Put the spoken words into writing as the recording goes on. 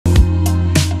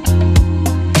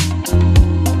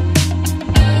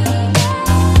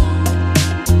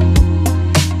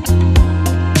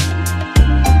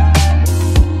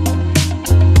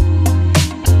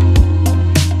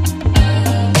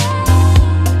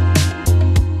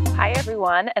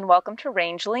everyone, and welcome to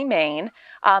Rangeley, Maine.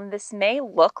 This may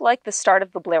look like the start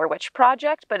of the Blair Witch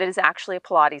Project, but it is actually a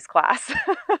Pilates class.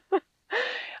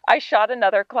 I shot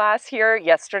another class here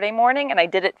yesterday morning, and I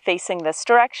did it facing this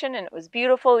direction, and it was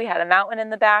beautiful. We had a mountain in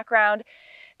the background.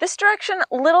 This direction,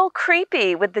 a little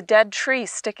creepy with the dead tree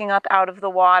sticking up out of the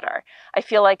water. I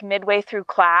feel like midway through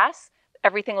class,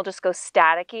 everything will just go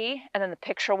staticky, and then the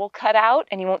picture will cut out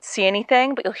and you won't see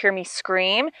anything, but you'll hear me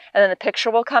scream, and then the picture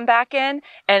will come back in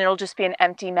and it'll just be an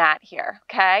empty mat here,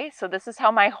 okay? So this is how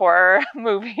my horror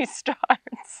movie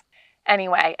starts.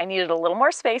 Anyway, I needed a little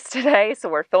more space today, so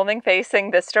we're filming facing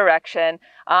this direction.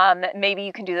 Maybe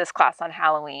you can do this class on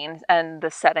Halloween and the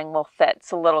setting will fit.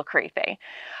 It's a little creepy.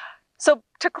 So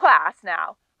to class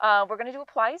now. We're going to do a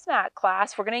Pilates mat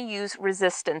class. We're going to use a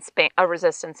resistance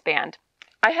band.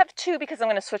 I have two because I'm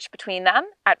going to switch between them.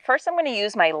 At first, I'm going to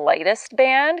use my lightest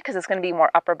band because it's going to be more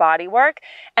upper body work.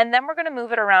 And then we're going to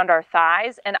move it around our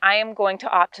thighs. And I am going to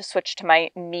opt to switch to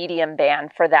my medium band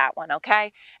for that one,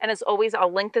 okay? And as always,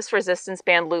 I'll link this resistance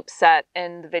band loop set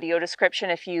in the video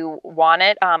description if you want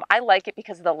it. I like it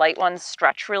because the light ones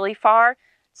stretch really far.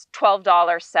 It's a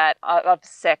 $12 set of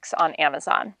 6 on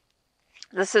Amazon.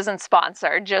 This isn't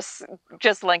sponsored, just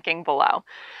linking below.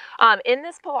 In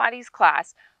this Pilates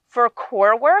class, for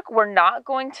core work, we're not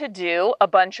going to do a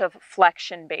bunch of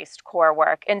flexion-based core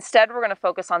work. Instead, we're going to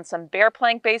focus on some bear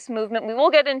plank-based movement. We will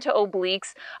get into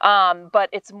obliques, but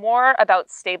it's more about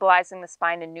stabilizing the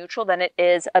spine in neutral than it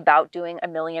is about doing a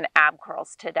million ab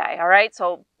curls today, all right?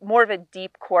 So more of a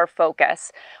deep core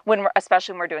focus,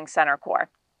 especially when we're doing center core.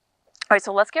 All right,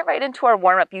 so let's get right into our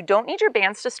warm-up. You don't need your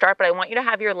bands to start, but I want you to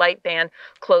have your light band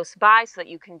close by so that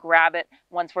you can grab it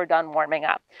once we're done warming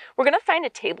up. We're going to find a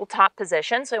tabletop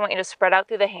position, so I want you to spread out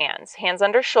through the hands. Hands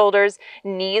under shoulders,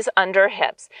 knees under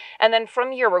hips. And then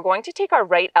from here, we're going to take our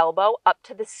right elbow up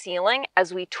to the ceiling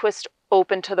as we twist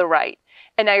open to the right.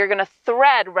 And now you're going to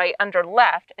thread right under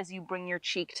left as you bring your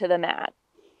cheek to the mat.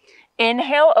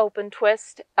 Inhale, open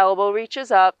twist, elbow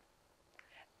reaches up.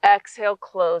 Exhale,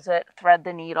 close it, thread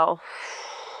the needle.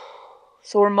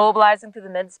 So we're mobilizing through the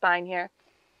mid-spine here.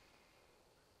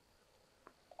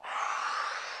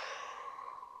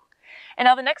 And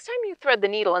now the next time you thread the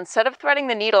needle, instead of threading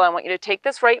the needle, I want you to take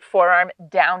this right forearm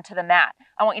down to the mat.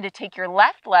 I want you to take your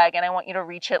left leg and I want you to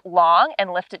reach it long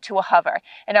and lift it to a hover.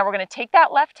 And now we're going to take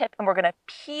that left hip and we're going to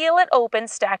peel it open,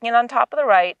 stacking it on top of the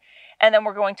right. And then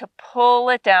we're going to pull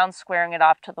it down, squaring it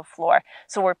off to the floor.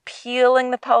 So we're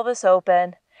peeling the pelvis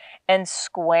open and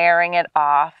squaring it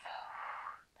off.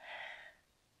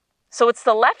 So it's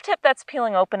the left hip that's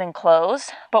peeling open and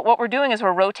closed, but what we're doing is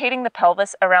we're rotating the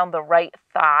pelvis around the right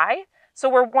thigh. So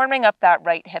we're warming up that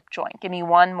right hip joint. Give me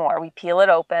one more. We peel it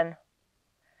open.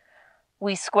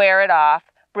 We square it off.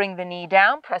 Bring the knee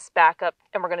down, press back up,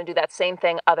 and we're going to do that same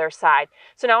thing other side.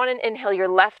 So now on an inhale, your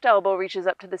left elbow reaches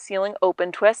up to the ceiling,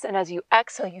 open twist, and as you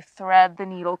exhale, you thread the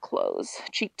needle close,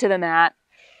 cheek to the mat.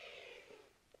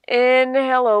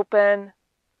 Inhale, open.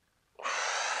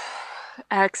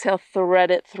 Exhale,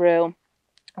 thread it through.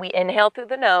 We inhale through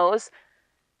the nose.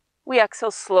 We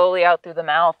exhale slowly out through the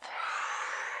mouth.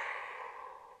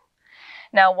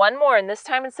 Now one more, and this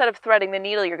time instead of threading the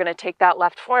needle, you're going to take that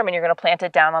left forearm and you're going to plant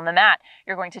it down on the mat.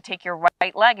 You're going to take your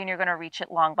right leg and you're going to reach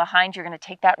it long behind. You're going to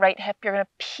take that right hip. You're going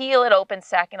to peel it open,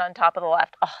 stacking on top of the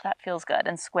left. Oh, that feels good.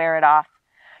 And square it off.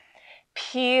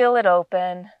 Peel it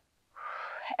open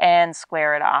and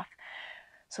square it off.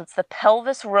 So it's the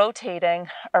pelvis rotating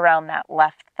around that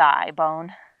left thigh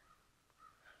bone.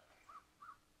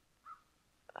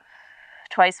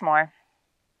 Twice more.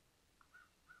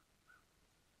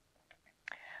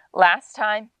 Last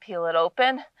time, peel it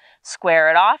open, square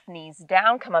it off, knees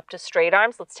down, come up to straight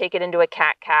arms. Let's take it into a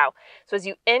cat-cow. So as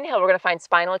you inhale, we're going to find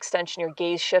spinal extension. Your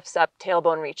gaze shifts up,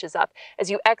 tailbone reaches up.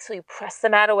 As you exhale, you press the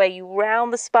mat away. You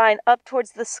round the spine up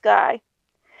towards the sky.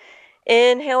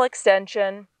 Inhale,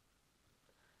 extension.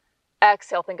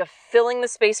 Exhale, think of filling the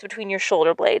space between your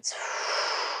shoulder blades.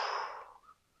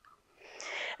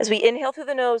 As we inhale through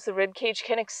the nose, the rib cage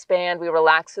can expand. We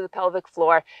relax through the pelvic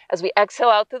floor. As we exhale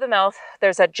out through the mouth,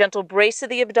 there's that gentle brace of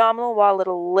the abdominal wall,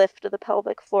 little lift of the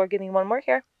pelvic floor. Give me one more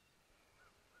here.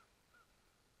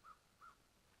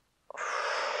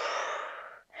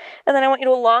 And then I want you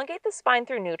to elongate the spine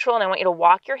through neutral, and I want you to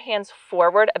walk your hands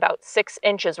forward about 6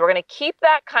 inches. We're going to keep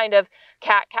that kind of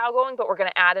cat-cow going, but we're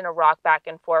going to add in a rock back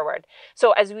and forward.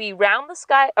 So as we round the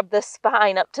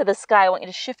spine up to the sky, I want you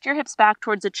to shift your hips back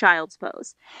towards a child's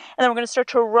pose. And then we're going to start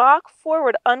to rock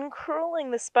forward,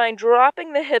 uncurling the spine,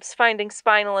 dropping the hips, finding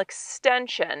spinal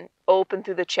extension, open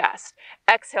through the chest.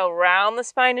 Exhale, round the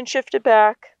spine and shift it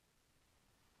back.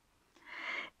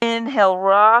 Inhale,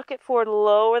 rock it forward,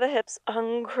 lower the hips,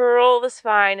 uncurl the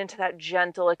spine into that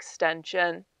gentle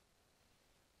extension.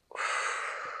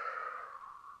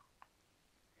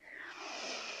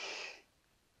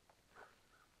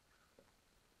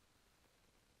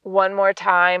 One more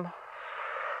time.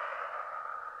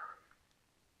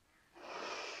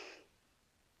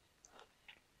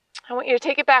 I want you to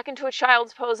take it back into a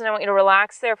child's pose, and I want you to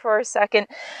relax there for a second.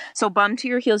 So bum to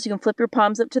your heels. You can flip your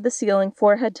palms up to the ceiling,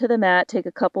 forehead to the mat. Take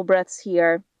a couple breaths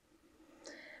here.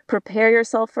 Prepare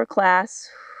yourself for class.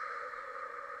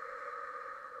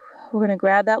 We're going to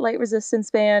grab that light resistance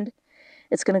band.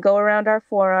 It's going to go around our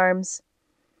forearms.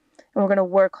 And we're going to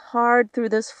work hard through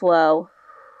this flow.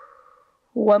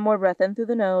 One more breath in through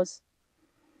the nose.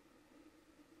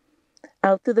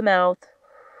 Out through the mouth.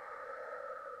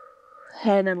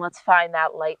 And then let's find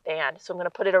that light band. So I'm going to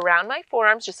put it around my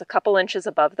forearms, just a couple inches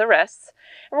above the wrists.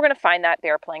 And we're going to find that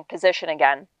bear plank position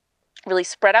again. Really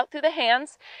spread out through the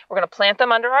hands. We're going to plant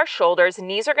them under our shoulders.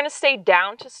 Knees are going to stay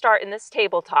down to start in this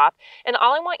tabletop. And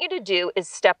all I want you to do is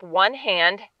step one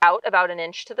hand out about an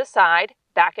inch to the side,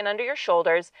 back and under your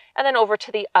shoulders, and then over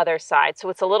to the other side. So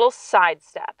it's a little side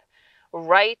step.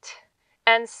 Right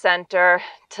and center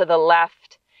to the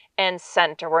left and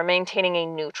center. We're maintaining a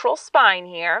neutral spine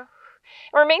here.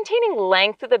 We're maintaining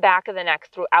length through the back of the neck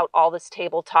throughout all this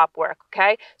tabletop work,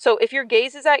 okay? So if your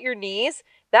gaze is at your knees,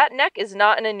 that neck is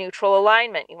not in a neutral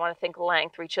alignment. You want to think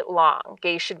length, reach it long.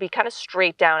 Gaze should be kind of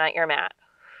straight down at your mat.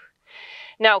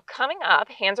 Now, coming up,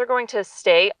 hands are going to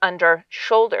stay under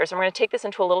shoulders, and we're going to take this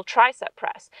into a little tricep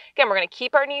press. Again, we're going to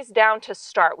keep our knees down to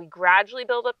start. We gradually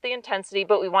build up the intensity,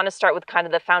 but we want to start with kind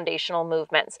of the foundational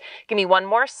movements. Give me one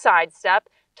more side step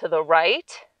to the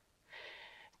right,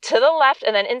 to the left,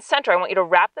 and then in center, I want you to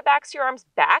wrap the backs of your arms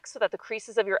back so that the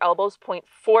creases of your elbows point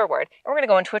forward. And we're going to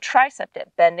go into a tricep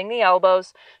dip, bending the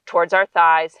elbows towards our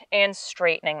thighs and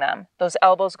straightening them. Those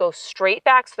elbows go straight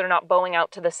back so they're not bowing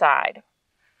out to the side.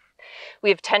 We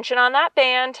have tension on that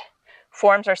band.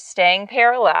 Forearms are staying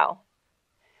parallel.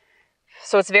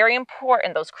 So it's very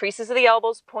important. Those creases of the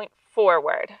elbows point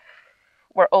forward.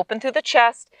 We're open through the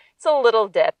chest. It's a little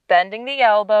dip, bending the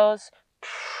elbows,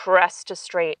 press to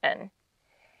straighten.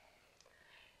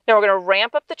 Now we're going to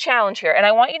ramp up the challenge here, and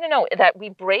I want you to know that we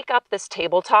break up this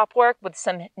tabletop work with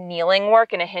some kneeling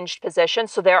work in a hinged position,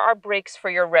 so there are breaks for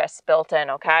your wrists built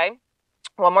in, okay?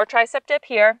 One more tricep dip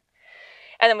here,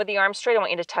 and then with the arms straight, I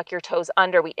want you to tuck your toes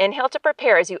under. We inhale to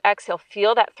prepare. As you exhale,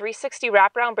 feel that 360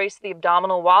 wraparound brace of the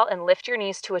abdominal wall and lift your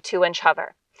knees to a 2-inch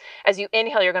hover. As you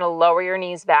inhale, you're going to lower your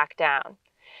knees back down.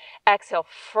 Exhale,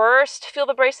 first feel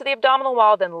the brace of the abdominal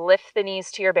wall, then lift the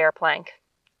knees to your bear plank.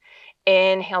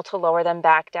 Inhale to lower them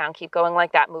back down. Keep going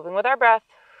like that, moving with our breath.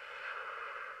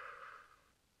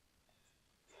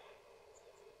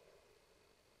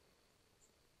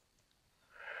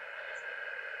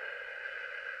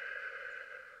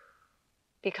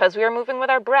 Because we are moving with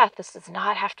our breath, this does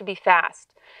not have to be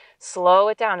fast. Slow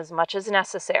it down as much as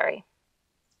necessary.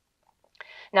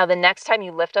 Now the next time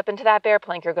you lift up into that bear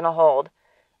plank, you're going to hold.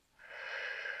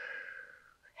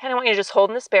 And I want you to just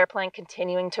hold in this bear plank,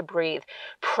 continuing to breathe,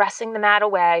 pressing the mat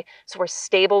away so we're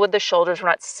stable with the shoulders. We're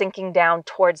not sinking down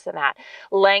towards the mat.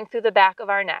 Length through the back of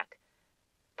our neck.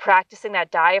 Practicing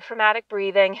that diaphragmatic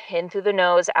breathing in through the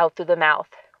nose, out through the mouth.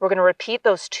 We're going to repeat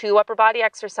those 2 upper body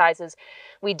exercises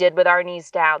we did with our knees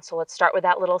down. So let's start with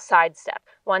that little side step.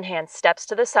 One hand steps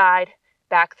to the side,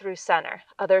 back through center.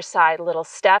 Other side, little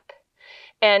step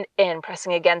and in,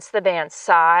 pressing against the band,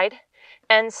 side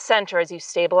and center as you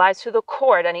stabilize through the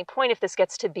core. At any point, if this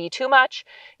gets to be too much,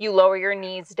 you lower your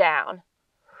knees down.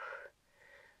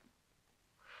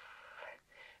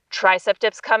 Tricep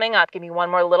dips coming up. Give me one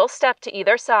more little step to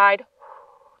either side.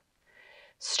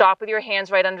 Stop with your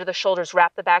hands right under the shoulders.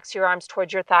 Wrap the backs of your arms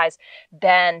towards your thighs.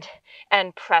 Bend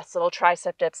and press. Little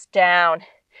tricep dips down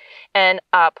and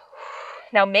up.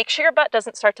 Now make sure your butt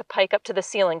doesn't start to pike up to the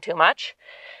ceiling too much.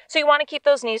 So you want to keep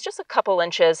those knees just a couple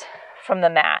inches from the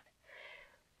mat.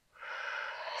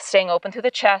 Staying open through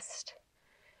the chest.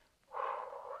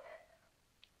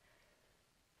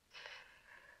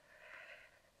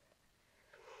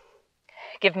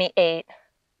 Give me 8,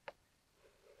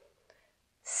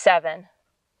 7,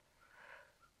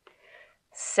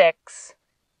 6,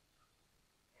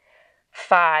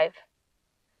 5,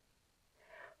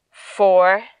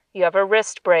 4. You have a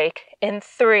wrist break in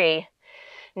 3.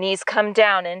 Knees come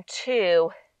down in 2.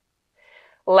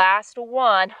 Last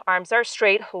 1, arms are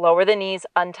straight, lower the knees,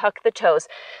 untuck the toes.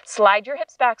 Slide your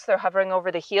hips back so they're hovering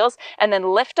over the heels, and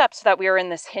then lift up so that we are in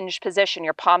this hinged position.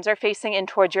 Your palms are facing in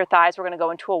towards your thighs. We're going to go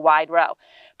into a wide row.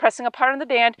 Pressing apart on the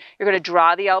band, you're going to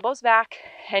draw the elbows back,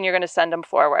 and you're going to send them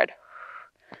forward.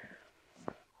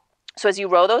 So as you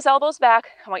row those elbows back,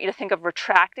 I want you to think of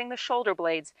retracting the shoulder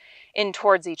blades in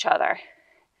towards each other.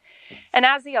 And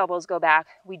as the elbows go back,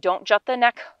 we don't jut the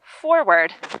neck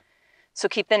forward, so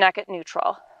keep the neck at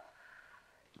neutral.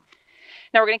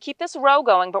 Now we're going to keep this row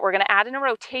going, but we're going to add in a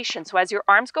rotation. So as your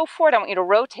arms go forward, I want you to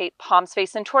rotate, palms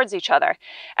facing towards each other.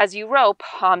 As you row,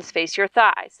 palms face your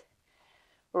thighs.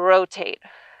 Rotate.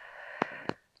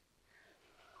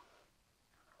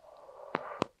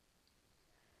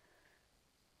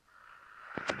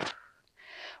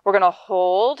 We're going to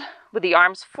hold with the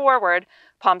arms forward,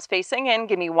 palms facing in.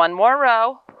 Give me one more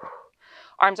row.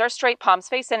 Arms are straight, palms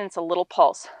face in. It's a little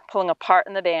pulse, pulling apart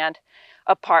in the band,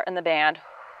 apart in the band.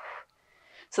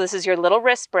 So this is your little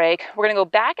wrist break. We're going to go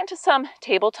back into some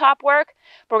tabletop work,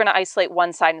 but we're going to isolate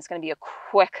one side, and it's going to be a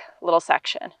quick little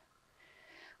section.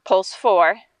 Pulse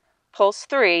 4, pulse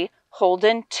 3, hold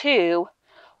in 2,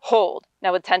 hold.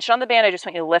 Now with tension on the band, I just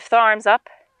want you to lift the arms up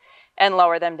and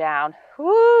lower them down.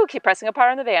 Woo, keep pressing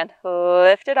apart on the band.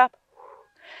 Lift it up,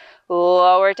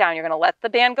 lower it down. You're going to let the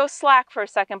band go slack for a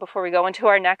second before we go into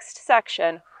our next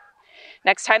section.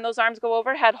 Next time those arms go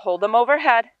overhead, hold them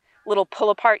overhead. Little pull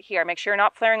apart here. Make sure you're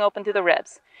not flaring open through the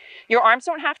ribs. Your arms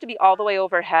don't have to be all the way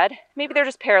overhead. Maybe they're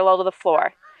just parallel to the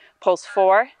floor. Pulse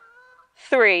 4,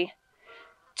 3,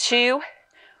 2,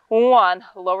 1.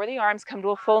 Lower the arms, come to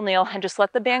a full kneel, and just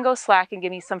let the band go slack and give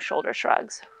me some shoulder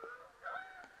shrugs.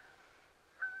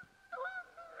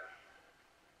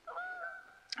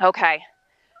 Okay,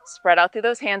 spread out through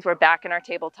those hands. We're back in our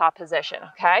tabletop position,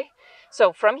 okay?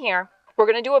 So from here, we're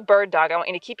going to do a bird dog. I want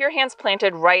you to keep your hands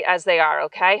planted right as they are,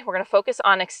 okay? We're going to focus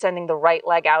on extending the right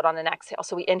leg out on an exhale.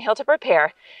 So we inhale to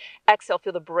prepare. Exhale,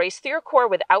 feel the brace through your core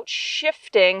without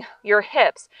shifting your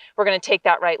hips. We're going to take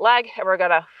that right leg and we're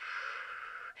going to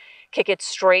kick it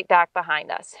straight back behind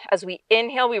us. As we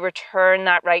inhale, we return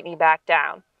that right knee back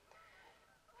down.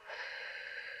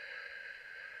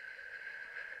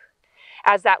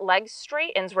 As that leg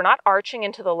straightens, we're not arching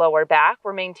into the lower back,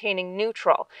 we're maintaining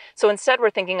neutral. So instead,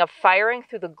 we're thinking of firing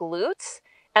through the glutes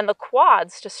and the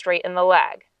quads to straighten the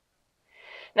leg.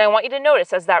 Now I want you to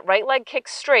notice, as that right leg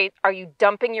kicks straight, are you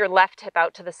dumping your left hip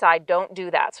out to the side? Don't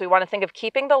do that. So we want to think of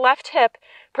keeping the left hip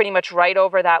pretty much right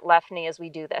over that left knee as we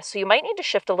do this. So you might need to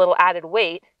shift a little added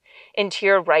weight into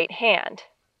your right hand.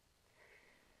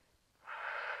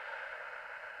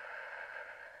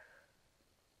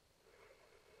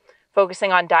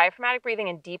 Focusing on diaphragmatic breathing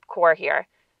and deep core here.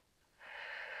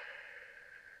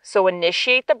 So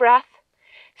initiate the breath,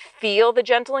 feel the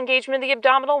gentle engagement of the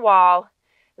abdominal wall,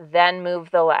 then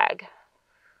move the leg.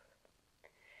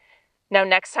 Now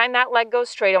next time that leg goes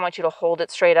straight, I want you to hold it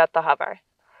straight at the hover.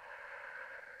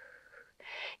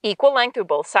 Equal length through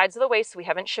both sides of the waist, so we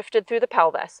haven't shifted through the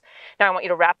pelvis. Now I want you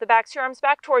to wrap the backs of your arms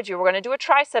back towards you. We're going to do a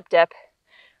tricep dip,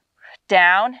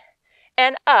 down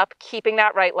and up, keeping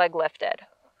that right leg lifted.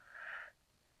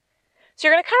 So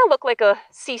you're going to kind of look like a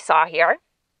seesaw here.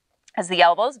 As the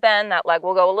elbows bend, that leg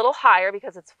will go a little higher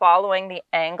because it's following the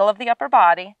angle of the upper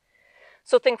body.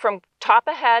 So think from top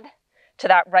of head to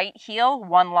that right heel,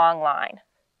 one long line.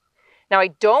 Now I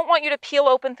don't want you to peel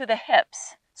open through the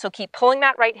hips, so keep pulling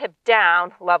that right hip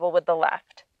down, level with the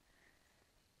left.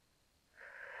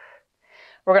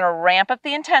 We're going to ramp up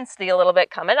the intensity a little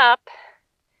bit coming up.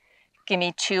 Give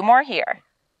me 2 more here.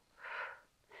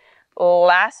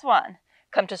 Last one.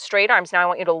 Come to straight arms. Now I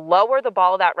want you to lower the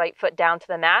ball of that right foot down to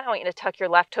the mat. I want you to tuck your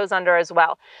left toes under as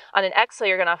well. On an exhale,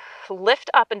 you're going to lift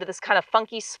up into this kind of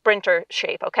funky sprinter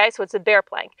shape, okay? So it's a bear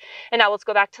plank. And now let's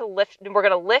go back to lift. We're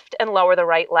going to lift and lower the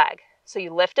right leg. So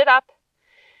you lift it up.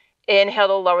 Inhale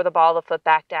to lower the ball of the foot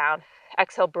back down.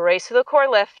 Exhale, brace through the core,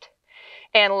 lift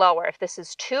and lower. If this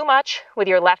is too much with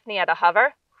your left knee at a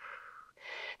hover,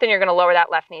 then you're going to lower that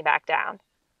left knee back down.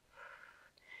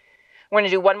 We're going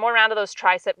to do one more round of those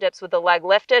tricep dips with the leg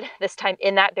lifted, this time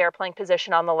in that bear plank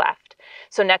position on the left.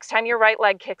 So next time your right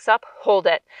leg kicks up, hold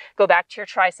it. Go back to your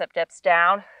tricep dips,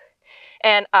 down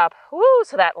and up. Woo,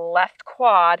 so that left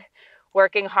quad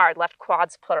working hard. Left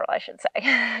quad's plural, I should say.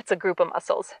 It's a group of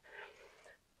muscles.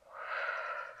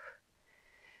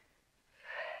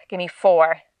 Give me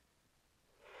 4,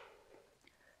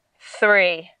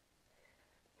 3,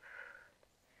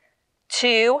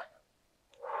 2,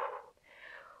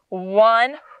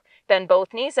 1, bend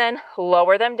both knees in,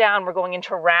 lower them down. We're going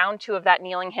into round 2 of that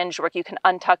kneeling hinge work. You can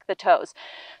untuck the toes.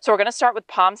 So we're going to start with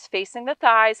palms facing the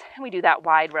thighs, and we do that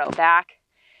wide row, back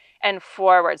and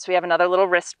forward. So we have another little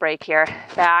wrist break here,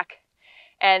 back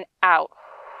and out.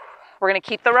 We're going to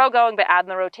keep the row going, but add in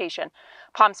the rotation.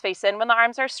 Palms face in when the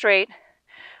arms are straight.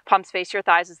 Palms face your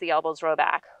thighs as the elbows row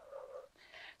back.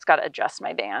 Just got to adjust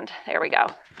my band. There we go.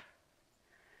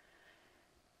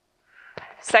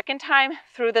 Second time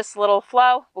through this little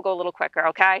flow, we'll go a little quicker,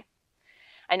 okay?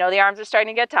 I know the arms are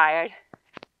starting to get tired.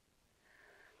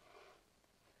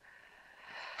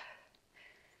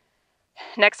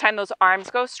 Next time those arms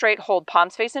go straight, hold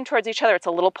palms facing towards each other. It's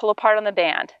a little pull apart on the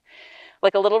band,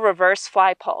 like a little reverse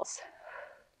fly pulse.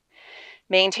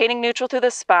 Maintaining neutral through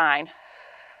the spine.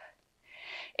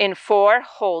 In 4,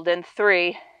 hold. In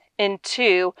 3, in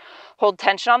 2, hold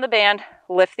tension on the band,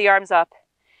 lift the arms up,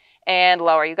 and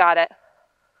lower. You got it.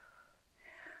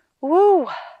 Woo!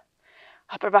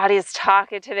 Upper body is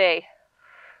talking to me.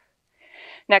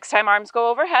 Next time arms go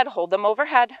overhead, hold them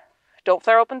overhead. Don't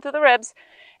flare open through the ribs.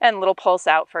 And little pulse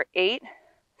out for 8,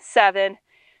 7,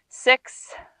 6,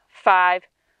 5,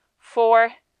 4,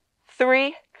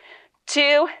 3,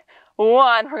 2,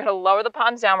 1. We're going to lower the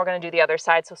palms down. We're going to do the other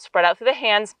side. So spread out through the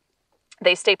hands.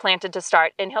 They stay planted to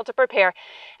start. Inhale to prepare.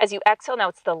 As you exhale, now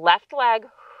it's the left leg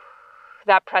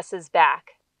that presses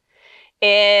back.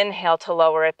 Inhale to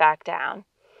lower it back down.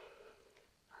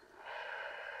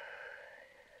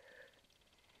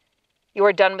 You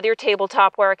are done with your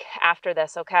tabletop work after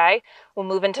this, okay? We'll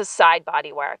move into side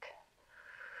body work.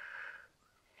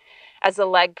 As the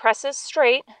leg presses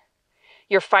straight,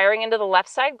 you're firing into the left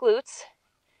side glutes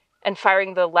and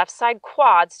firing the left side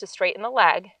quads to straighten the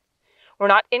leg. We're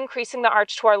not increasing the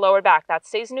arch to our lower back. That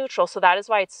stays neutral, so that is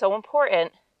why it's so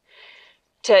important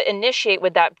to initiate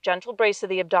with that gentle brace of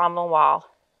the abdominal wall.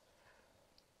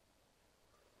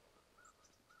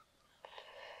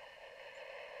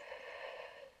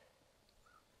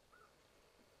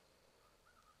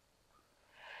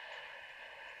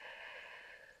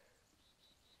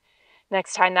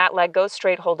 Next time that leg goes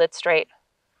straight, hold it straight.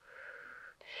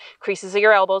 Creases of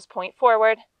your elbows point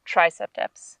forward, tricep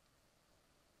dips.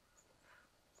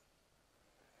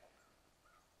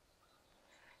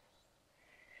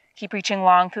 Keep reaching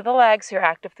long through the legs so you're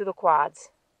active through the quads.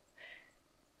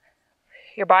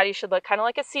 Your body should look kind of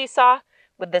like a seesaw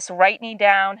with this right knee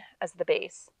down as the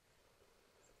base.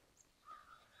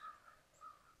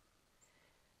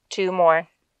 2 more.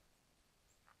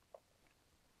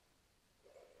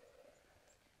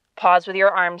 Pause with your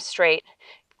arms straight.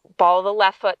 Ball of the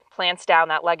left foot plants down,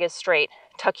 that leg is straight.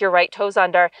 Tuck your right toes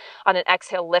under. On an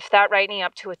exhale, lift that right knee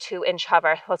up to a 2-inch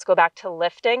hover. Let's go back to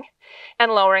lifting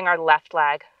and lowering our left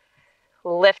leg.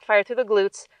 Lift, fire through the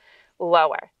glutes,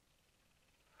 lower.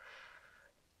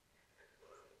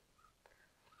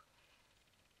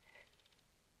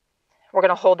 We're going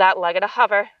to hold that leg at a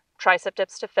hover, tricep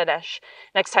dips to finish.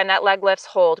 Next time that leg lifts,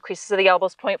 hold. Creases of the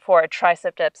elbows point forward,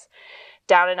 tricep dips,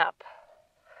 down and up.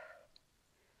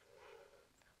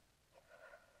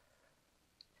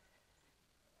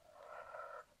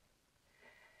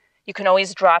 You can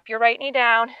always drop your right knee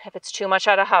down if it's too much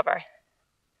out of hover.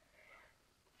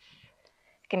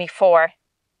 Give me 4,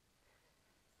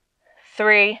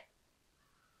 3,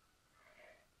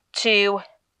 2,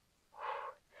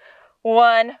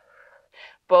 1.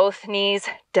 Both knees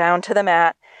down to the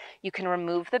mat. You can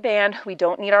remove the band. We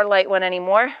don't need our light one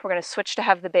anymore. We're going to switch to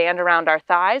have the band around our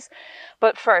thighs.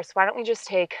 But first, why don't we just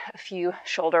take a few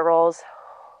shoulder rolls.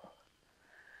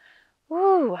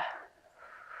 Woo.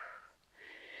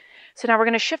 So now we're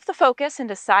going to shift the focus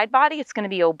into side body. It's going to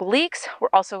be obliques. We're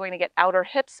also going to get outer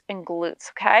hips and glutes,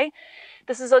 okay?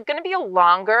 This is going to be a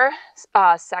longer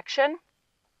section,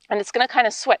 and it's going to kind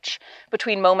of switch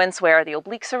between moments where the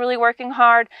obliques are really working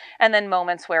hard and then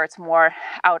moments where it's more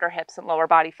outer hips and lower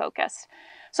body focused.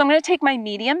 So I'm going to take my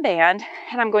medium band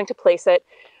and I'm going to place it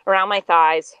around my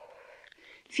thighs,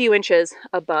 a few inches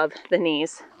above the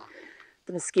knees.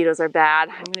 The mosquitoes are bad.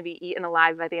 I'm going to be eaten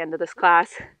alive by the end of this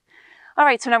class. All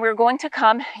right, so now we're going to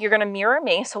you're going to mirror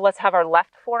me. So let's have our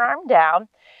left forearm down.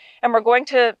 And we're going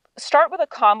to start with a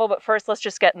combo, but first let's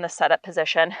just get in the setup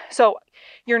position. So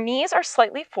your knees are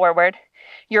slightly forward,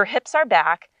 your hips are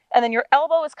back, and then your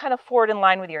elbow is kind of forward in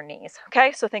line with your knees,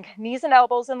 okay? So think knees and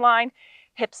elbows in line,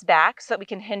 hips back, so that we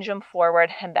can hinge them forward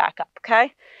and back up,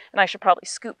 okay? And I should probably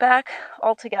scoot back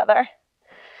all together.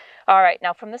 All right,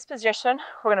 now from this position,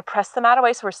 we're gonna press the mat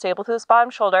away so we're stable through this bottom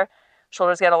shoulder.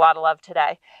 Shoulders get a lot of love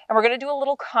today. And we're going to do a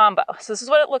little combo. So this is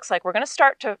what it looks like. We're going to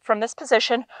start from this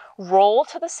position, roll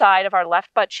to the side of our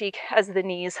left butt cheek as the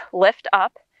knees lift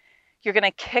up. You're going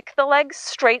to kick the legs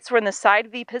straight, so we're in the side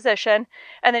V position,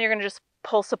 and then you're going to just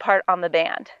pulse apart on the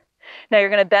band. Now you're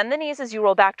going to bend the knees as you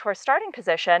roll back to our starting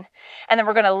position, and then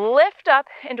we're going to lift up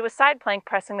into a side plank,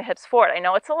 pressing the hips forward. I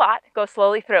know it's a lot. Go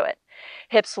slowly through it.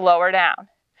 Hips lower down.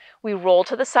 We roll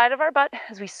to the side of our butt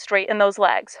as we straighten those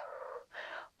legs.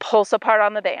 Pulse apart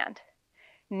on the band.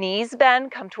 Knees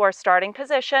bend, come to our starting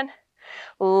position.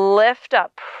 Lift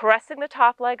up, pressing the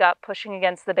top leg up, pushing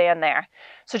against the band there.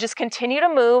 So just continue to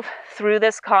move through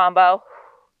this combo.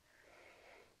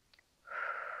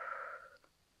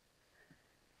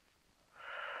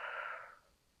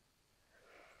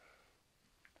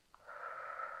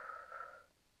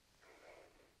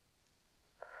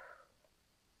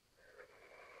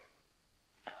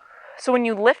 So when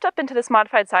you lift up into this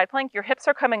modified side plank, your hips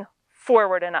are coming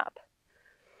forward and up.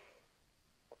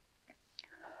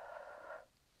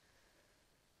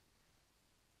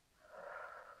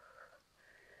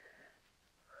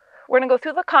 We're going to go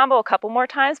through the combo a couple more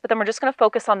times, but then we're just going to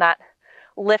focus on that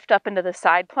lift up into the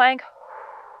side plank.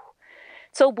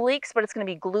 It's obliques, but it's going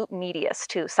to be glute medius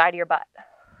too, side of your butt.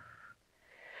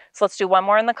 So let's do one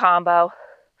more in the combo.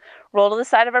 Roll to the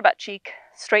side of our butt cheek,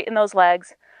 straighten those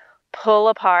legs, pull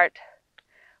apart.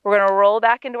 We're going to roll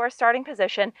back into our starting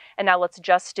position, and now let's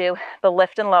just do the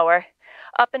lift and lower,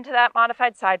 up into that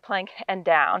modified side plank and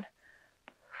down.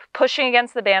 Pushing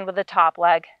against the band with the top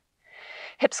leg.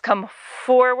 Hips come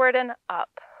forward and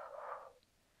up.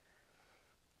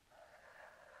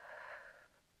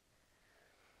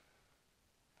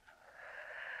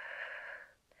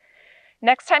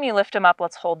 Next time you lift them up,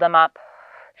 let's hold them up.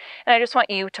 And I just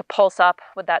want you to pulse up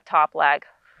with that top leg.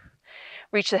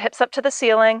 Reach the hips up to the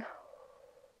ceiling.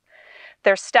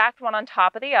 They're stacked one on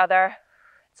top of the other.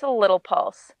 It's a little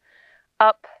pulse.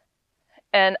 Up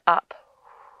and up.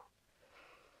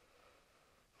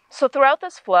 So throughout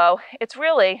this flow, it's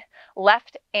really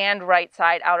left and right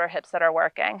side outer hips that are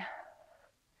working.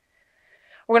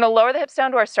 We're going to lower the hips down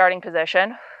to our starting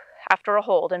position after a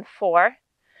hold in 4,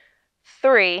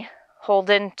 3,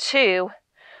 hold in 2,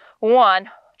 1,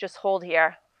 just hold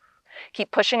here.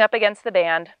 Keep pushing up against the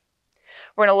band.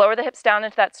 We're going to lower the hips down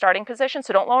into that starting position,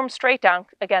 so don't lower them straight down.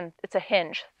 Again, it's a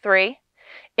hinge. 3,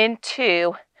 in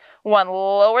 2, 1.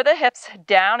 Lower the hips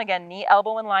down. Again, knee,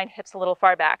 elbow in line, hips a little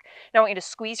far back. Now I want you to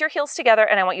squeeze your heels together,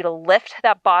 and I want you to lift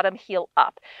that bottom heel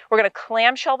up. We're going to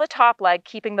clamshell the top leg,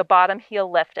 keeping the bottom heel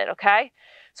lifted, okay?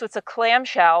 So it's a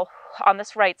clamshell on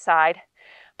this right side,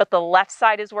 but the left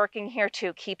side is working here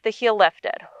too. Keep the heel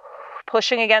lifted,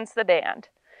 pushing against the band.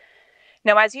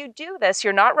 Now as you do this,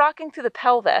 you're not rocking through the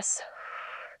pelvis,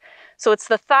 so it's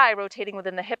the thigh rotating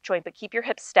within the hip joint, but keep your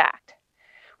hips stacked.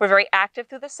 We're very active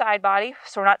through the side body,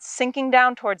 so we're not sinking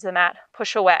down towards the mat,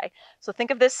 push away. So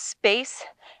think of this space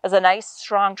as a nice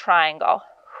strong triangle.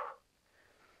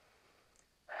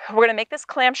 We're going to make this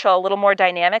clamshell a little more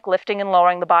dynamic, lifting and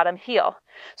lowering the bottom heel.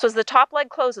 So as the top leg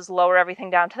closes, lower everything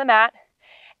down to the mat.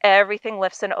 Everything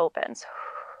lifts and opens.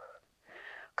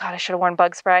 God, I should have worn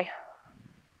bug spray.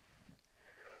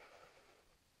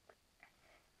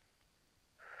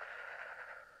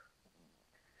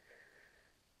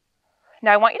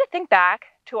 Now I want you to think back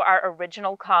to our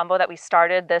original combo that we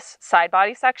started this side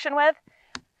body section with.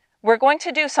 We're going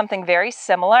to do something very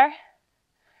similar,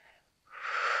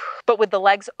 but with the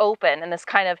legs open in this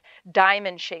kind of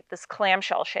diamond shape, this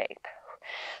clamshell shape.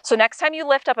 So next time you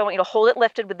lift up, I want you to hold it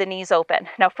lifted with the knees open.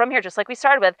 Now from here, just like we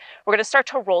started with, we're going to start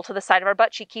to roll to the side of our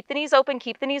butt cheek. Keep the knees open,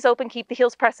 keep the knees open, keep the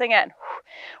heels pressing in.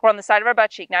 We're on the side of our butt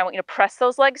cheek. Now I want you to press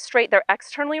those legs straight. They're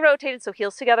externally rotated, so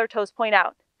heels together, toes point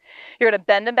out. You're going to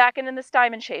bend them back into this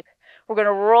diamond shape. We're going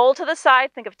to roll to the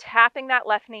side. Think of tapping that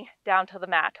left knee down to the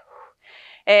mat.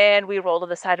 And we roll to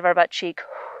the side of our butt cheek.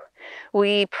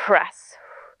 We press.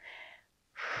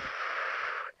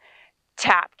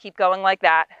 Tap. Keep going like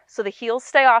that. So the heels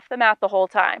stay off the mat the whole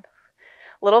time.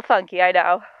 A little funky, I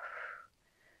know.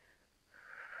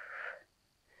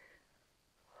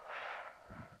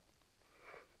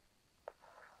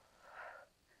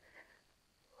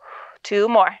 Two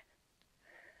more.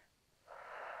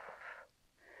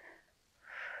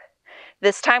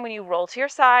 This time when you roll to your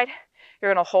side,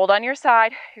 you're going to hold on your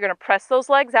side, you're going to press those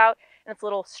legs out, and it's a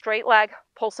little straight leg,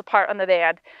 pulse apart on the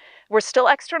band. We're still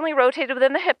externally rotated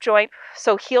within the hip joint,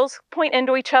 so heels point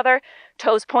into each other,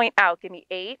 toes point out. Give me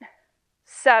 8,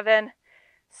 7,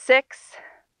 6,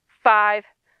 5,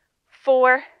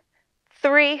 4,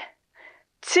 3,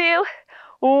 2,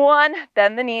 1.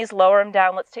 Bend the knees, lower them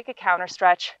down. Let's take a counter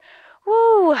stretch.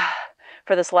 Woo!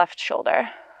 For this left shoulder.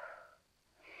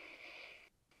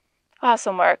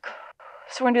 Awesome work.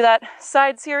 So we're going to do that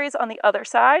side series on the other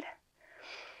side.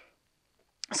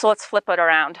 So let's flip it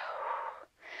around.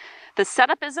 The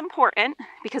setup is important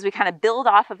because we kind of build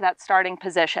off of that starting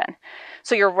position.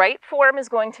 So your right forearm is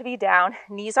going to be down.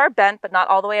 Knees are bent, but not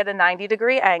all the way at a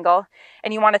 90-degree angle.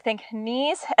 And you want to think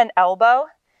knees and elbow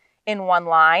in one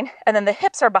line, and then the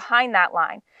hips are behind that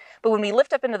line. But when we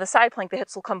lift up into the side plank, the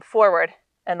hips will come forward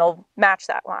and they'll match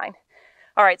that line.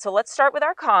 All right, so let's start with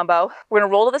our combo. We're going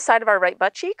to roll to the side of our right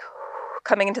butt cheek,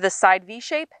 coming into this side V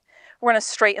shape. We're going to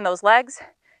straighten those legs.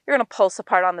 You're going to pulse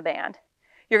apart on the band.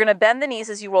 You're going to bend the knees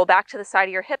as you roll back to the side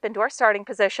of your hip into our starting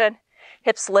position.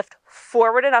 Hips lift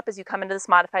forward and up as you come into this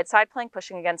modified side plank,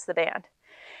 pushing against the band.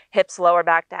 Hips lower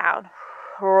back down.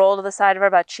 Roll to the side of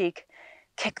our butt cheek.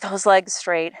 Kick those legs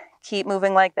straight. Keep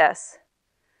moving like this.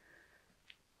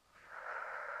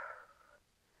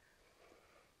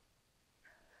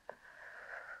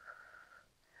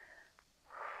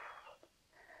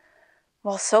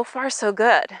 Well, so far so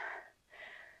good.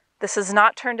 This has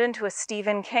not turned into a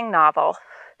Stephen King novel,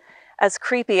 as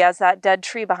creepy as that dead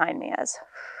tree behind me is.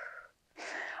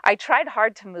 I tried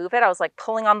hard to move it. I was like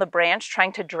pulling on the branch,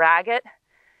 trying to drag it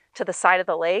to the side of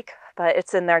the lake, but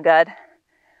it's in there good.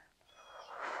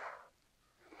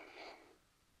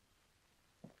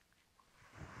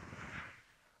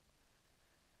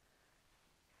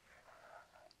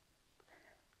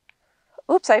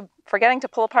 Oops, I'm forgetting to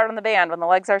pull apart on the band when the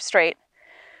legs are straight.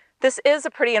 This is a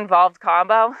pretty involved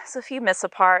combo, so if you miss a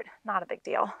part, not a big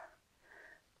deal.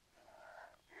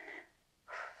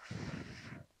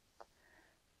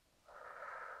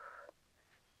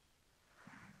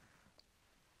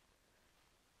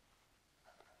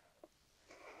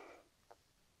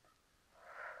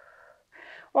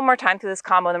 One more time through this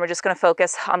combo, and then we're just going to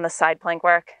focus on the side plank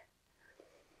work.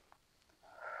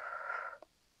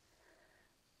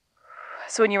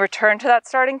 So when you return to that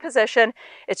starting position,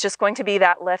 it's just going to be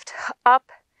that lift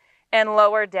up and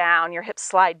lower down. Your hips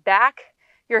slide back,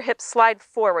 your hips slide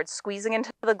forward, squeezing into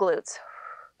the glutes.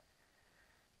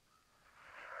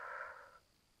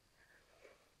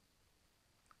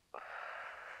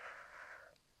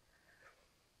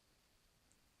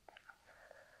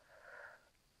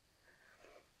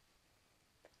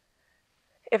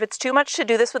 If it's too much to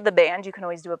do this with the band, you can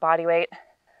always do a body weight.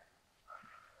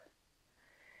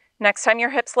 Next time your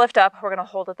hips lift up, we're going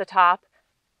to hold at the top.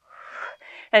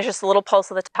 And it's just a little pulse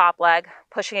of the top leg,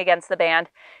 pushing against the band.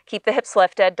 Keep the hips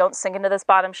lifted. Don't sink into this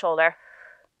bottom shoulder.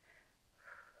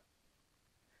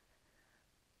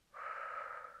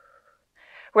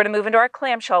 We're going to move into our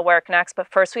clamshell work next, but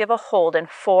first we have a hold in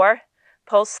 4,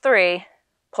 pulse 3,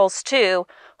 pulse 2,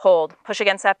 hold. Push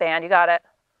against that band. You got it.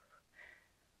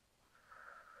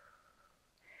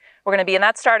 We're going to be in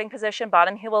that starting position.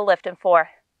 Bottom heel will lift in 4,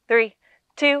 3,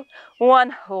 2,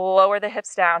 1. Lower the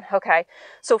hips down. Okay,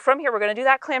 so from here we're going to do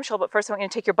that clamshell, but first I'm going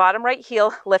to take your bottom right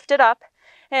heel, lift it up,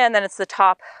 and then it's the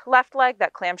top left leg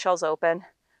that clamshell's open.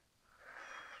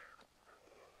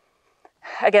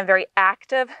 Again, very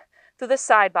active through the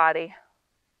side body.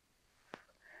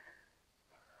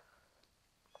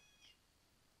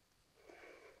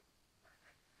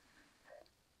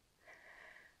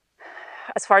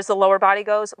 As far as the lower body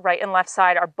goes, right and left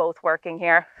side are both working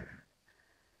here.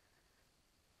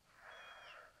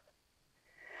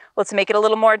 Let's make it a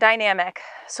little more dynamic.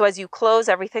 So as you close,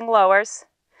 everything lowers,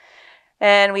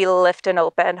 and we lift and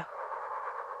open.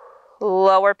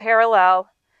 Lower parallel,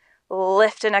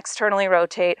 lift and externally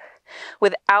rotate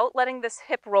without letting this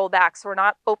hip roll back. So we're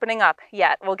not opening up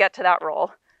yet. We'll get to that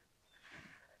roll.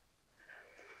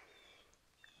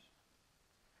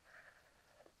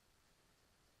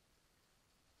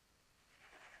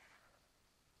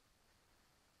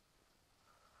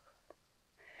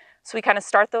 So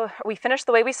we finish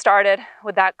the way we started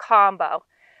with that combo.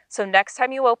 So next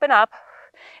time you open up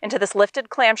into this lifted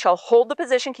clamshell, hold the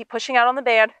position, keep pushing out on the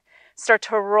band, start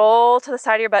to roll to the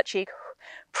side of your butt cheek,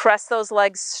 press those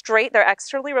legs straight, they're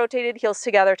externally rotated, heels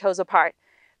together, toes apart.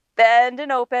 Bend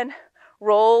and open,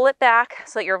 roll it back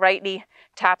so that your right knee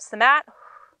taps the mat,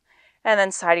 and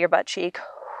then side of your butt cheek.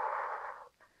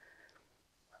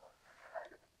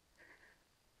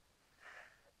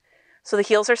 So the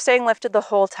heels are staying lifted the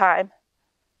whole time.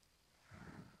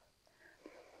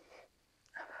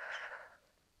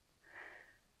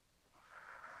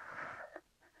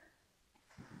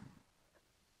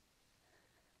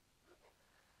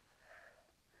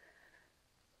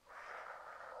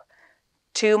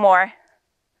 Two more.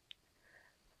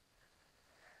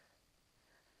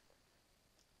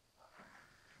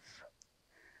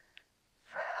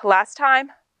 Last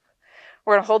time.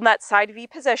 We're going to hold in that side V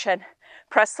position.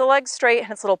 Press the legs straight,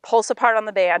 and it's a little pulse apart on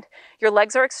the band. Your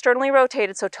legs are externally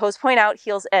rotated, so toes point out,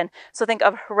 heels in. So think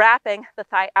of wrapping the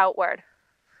thigh outward.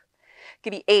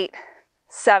 Give me 8,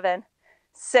 7,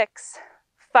 6,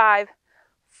 5,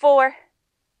 4,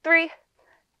 3,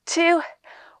 2,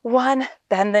 1.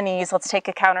 Bend the knees. Let's take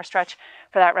a counter stretch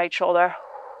for that right shoulder.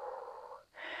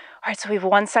 All right, so we have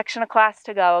one section of class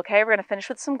to go, okay? We're going to finish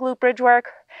with some glute bridge work,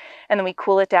 and then we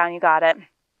cool it down. You got it.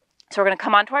 So we're going to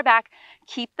come onto our back,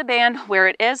 keep the band where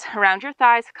it is, around your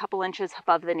thighs, a couple inches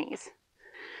above the knees.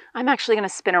 I'm actually going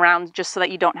to spin around just so that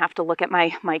you don't have to look at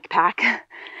my mic pack.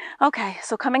 Okay,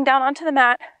 so coming down onto the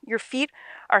mat, your feet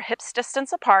are hips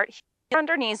distance apart.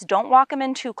 Under knees, don't walk them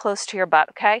in too close to your butt,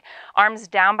 okay? Arms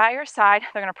down by your side.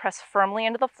 They're going to press firmly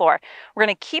into the floor. We're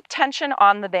going to keep tension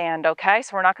on the band, okay?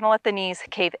 So we're not going to let the knees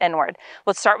cave inward.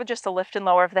 Let's start with just a lift and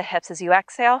lower of the hips. As you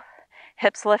exhale,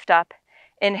 hips lift up.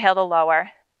 Inhale to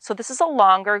lower. So this is a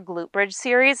longer glute bridge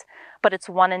series, but it's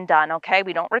one and done, okay?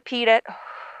 We don't repeat it.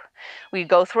 We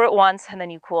go through it once and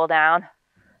then you cool down.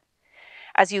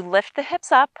 As you lift the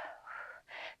hips up,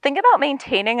 think about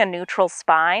maintaining a neutral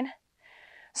spine.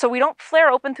 So we don't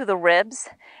flare open through the ribs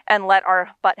and let our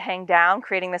butt hang down,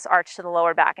 creating this arch to the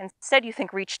lower back. Instead, you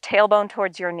think reach tailbone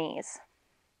towards your knees.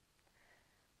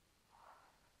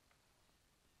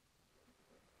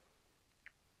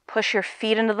 Push your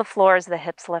feet into the floor as the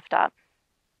hips lift up.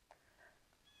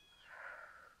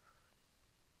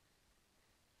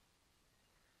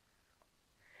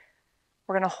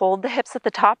 We're going to hold the hips at the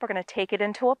top. We're going to take it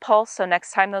into a pulse. So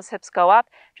next time those hips go up,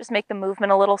 just make the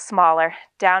movement a little smaller.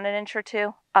 Down an inch or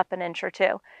two, up an inch or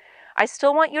two. I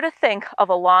still want you to think of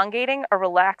elongating or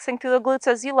relaxing through the glutes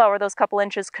as you lower those couple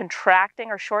inches, contracting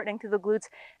or shortening through the glutes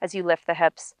as you lift the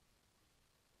hips.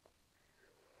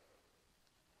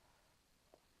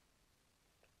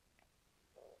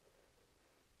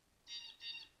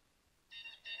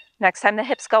 Next time the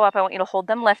hips go up, I want you to hold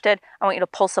them lifted. I want you to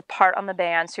pulse apart on the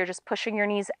band, so you're just pushing your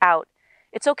knees out.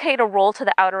 It's okay to roll to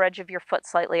the outer edge of your foot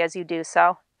slightly as you do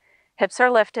so. Hips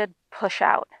are lifted, push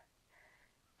out,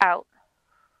 out.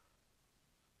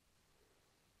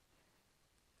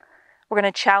 We're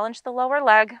going to challenge the lower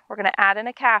leg. We're going to add in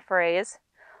a calf raise,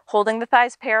 holding the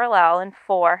thighs parallel in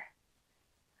 4,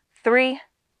 3,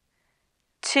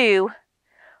 2,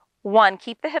 1.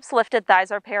 Keep the hips lifted,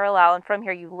 thighs are parallel, and from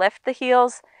here you lift the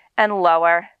heels and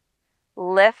lower,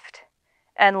 lift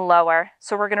and lower.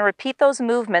 So we're going to repeat those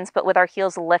movements, but with our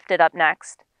heels lifted up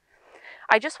next.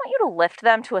 I just want you to lift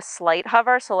them to a slight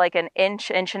hover, so like an inch,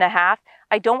 inch and a half.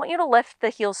 I don't want you to lift the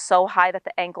heels so high that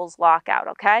the ankles lock out,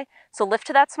 okay? So lift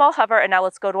to that small hover, and now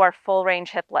let's go to our full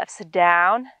range hip lifts.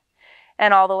 Down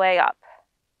and all the way up.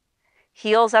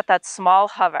 Heels at that small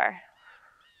hover.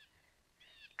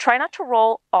 Try not to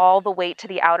roll all the weight to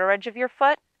the outer edge of your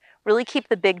foot. Really keep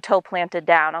the big toe planted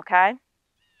down, okay?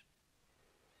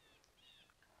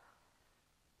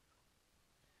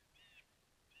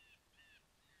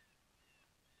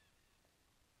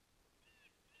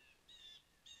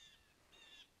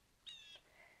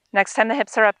 Next time the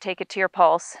hips are up, take it to your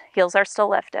pulse. Heels are still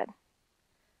lifted.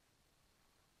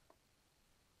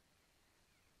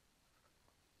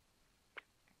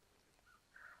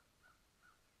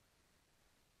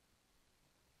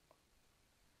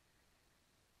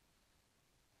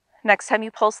 Next time you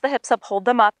pulse the hips up, hold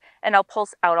them up, and now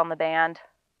pulse out on the band.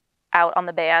 Out on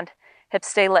the band. Hips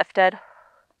stay lifted.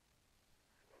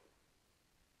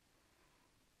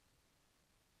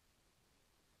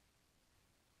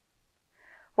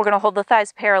 We're going to hold the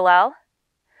thighs parallel.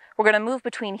 We're going to move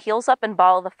between heels up and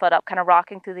ball of the foot up, kind of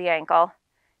rocking through the ankle.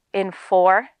 In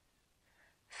 4,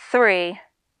 3,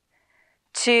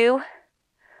 2,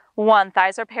 1.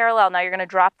 Thighs are parallel. Now you're going to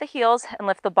drop the heels and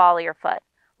lift the ball of your foot.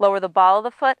 Lower the ball of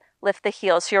the foot, lift the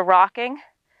heels. So you're rocking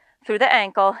through the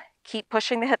ankle. Keep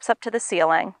pushing the hips up to the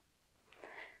ceiling.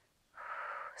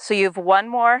 So you have one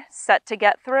more set to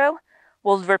get through.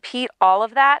 We'll repeat all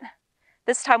of that,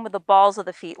 this time with the balls of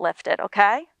the feet lifted,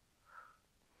 okay?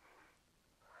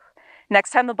 Next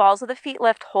time the balls of the feet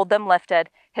lift, hold them lifted.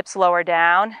 Hips lower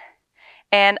down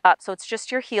and up. So it's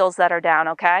just your heels that are down,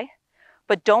 okay?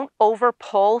 But don't over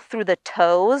pull through the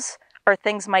toes or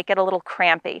things might get a little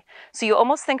crampy. So you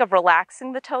almost think of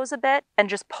relaxing the toes a bit and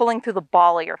just pulling through the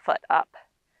ball of your foot up.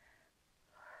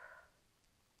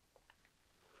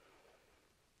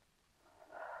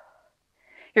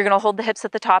 You're going to hold the hips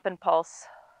at the top and pulse.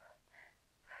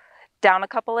 Down a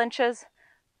couple inches,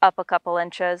 up a couple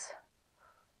inches.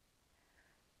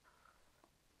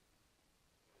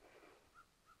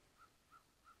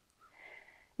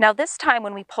 Now this time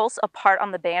when we pulse apart on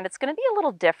the band, it's going to be a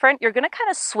little different. You're going to kind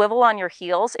of swivel on your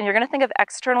heels and you're going to think of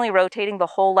externally rotating the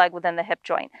whole leg within the hip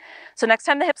joint. So next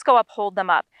time the hips go up, hold them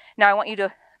up. Now I want you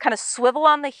to kind of swivel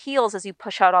on the heels as you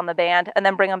push out on the band and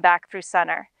then bring them back through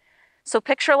center. So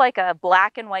picture like a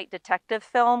black and white detective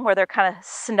film where they're kind of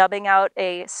snubbing out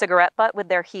a cigarette butt with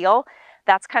their heel.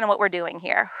 That's kind of what we're doing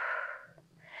here.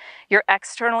 You're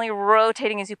externally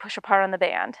rotating as you push apart on the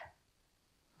band.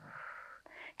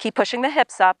 Keep pushing the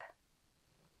hips up.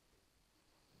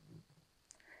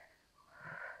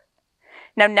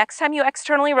 Now next time you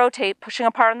externally rotate, pushing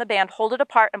apart on the band, hold it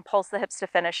apart and pulse the hips to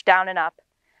finish, down and up.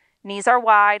 Knees are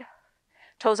wide,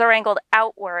 toes are angled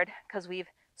outward because we've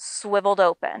swiveled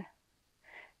open.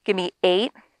 Give me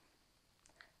 8,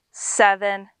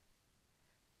 7,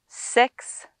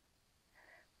 6,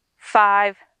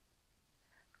 5,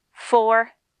 4,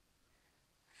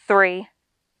 3,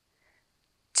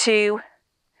 2,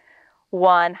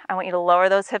 1. I want you to lower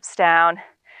those hips down.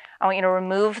 I want you to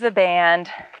remove the band,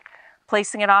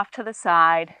 placing it off to the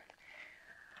side.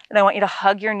 And I want you to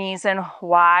hug your knees in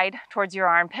wide towards your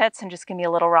armpits and just give me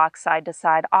a little rock side to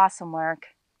side. Awesome work.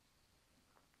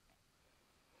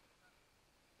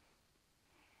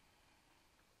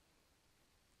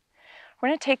 We're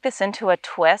going to take this into a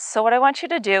twist. So what I want you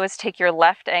to do is take your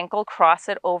left ankle, cross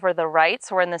it over the right.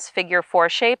 So we're in this figure 4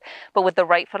 shape, but with the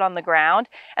right foot on the ground.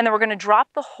 And then we're going to drop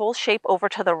the whole shape over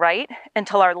to the right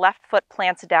until our left foot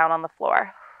plants down on the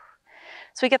floor.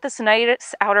 So we get this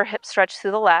nice outer hip stretch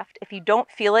through the left. If you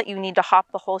don't feel it, you need to hop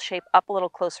the whole shape up a little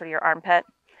closer to your armpit.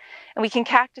 And we can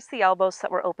cactus the elbows so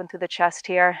that we're open through the chest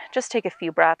here. Just take a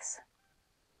few breaths.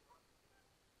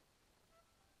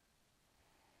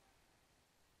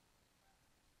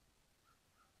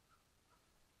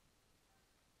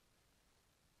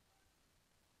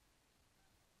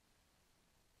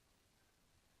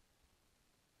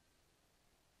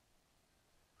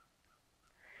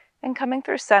 And coming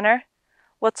through center,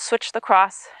 let's switch the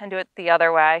cross and do it the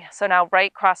other way. So now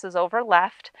right crosses over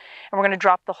left, and we're going to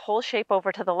drop the whole shape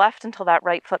over to the left until that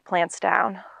right foot plants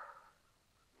down.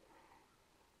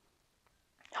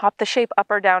 Hop the shape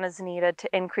up or down as needed to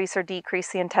increase or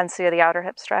decrease the intensity of the outer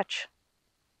hip stretch.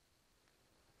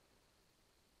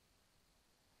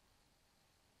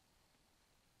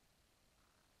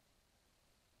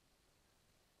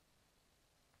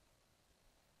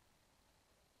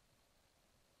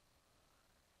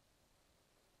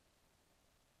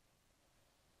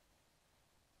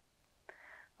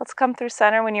 Let's come through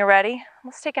center when you're ready.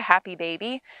 Let's take a happy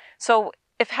baby. So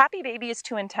if happy baby is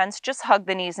too intense, just hug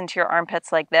the knees into your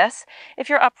armpits like this. If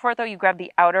you're up for it though, you grab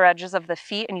the outer edges of the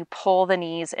feet and you pull the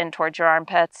knees in towards your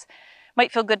armpits.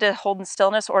 Might feel good to hold in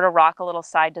stillness or to rock a little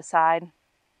side to side.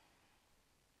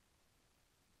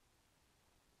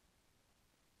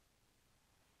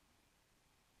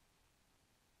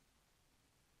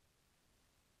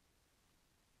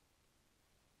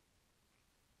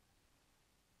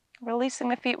 Releasing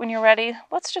the feet when you're ready.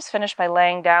 Let's just finish by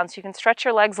laying down so you can stretch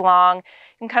your legs long. You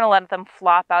can kind of let them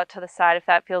flop out to the side if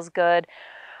that feels good.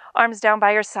 Arms down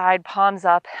by your side, palms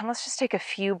up. And let's just take a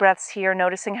few breaths here,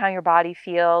 noticing how your body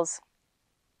feels.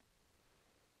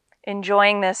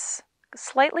 Enjoying this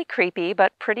slightly creepy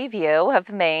but pretty view of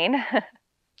Maine.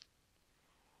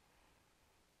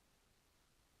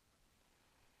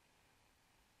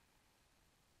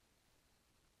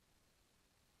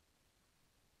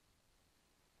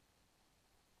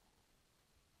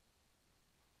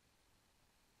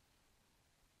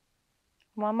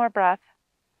 One more breath.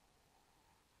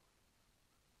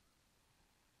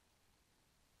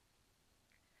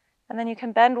 And then you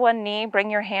can bend one knee,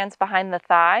 bring your hands behind the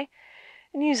thigh,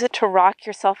 and use it to rock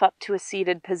yourself up to a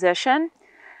seated position.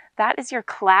 That is your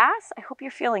class. I hope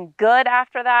you're feeling good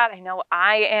after that. I know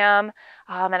I am.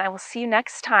 And I will see you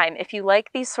next time. If you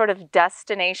like these sort of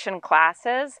destination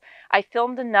classes, I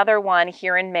filmed another one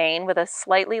here in Maine with a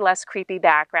slightly less creepy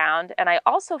background. And I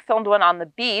also filmed one on the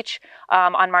beach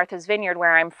on Martha's Vineyard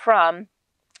where I'm from.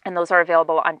 And those are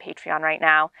available on Patreon right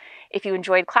now. If you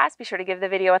enjoyed class, be sure to give the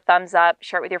video a thumbs up,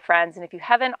 share it with your friends, and if you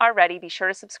haven't already, be sure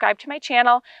to subscribe to my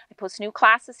channel. I post new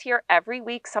classes here every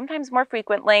week, sometimes more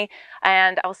frequently,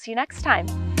 and I'll see you next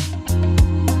time.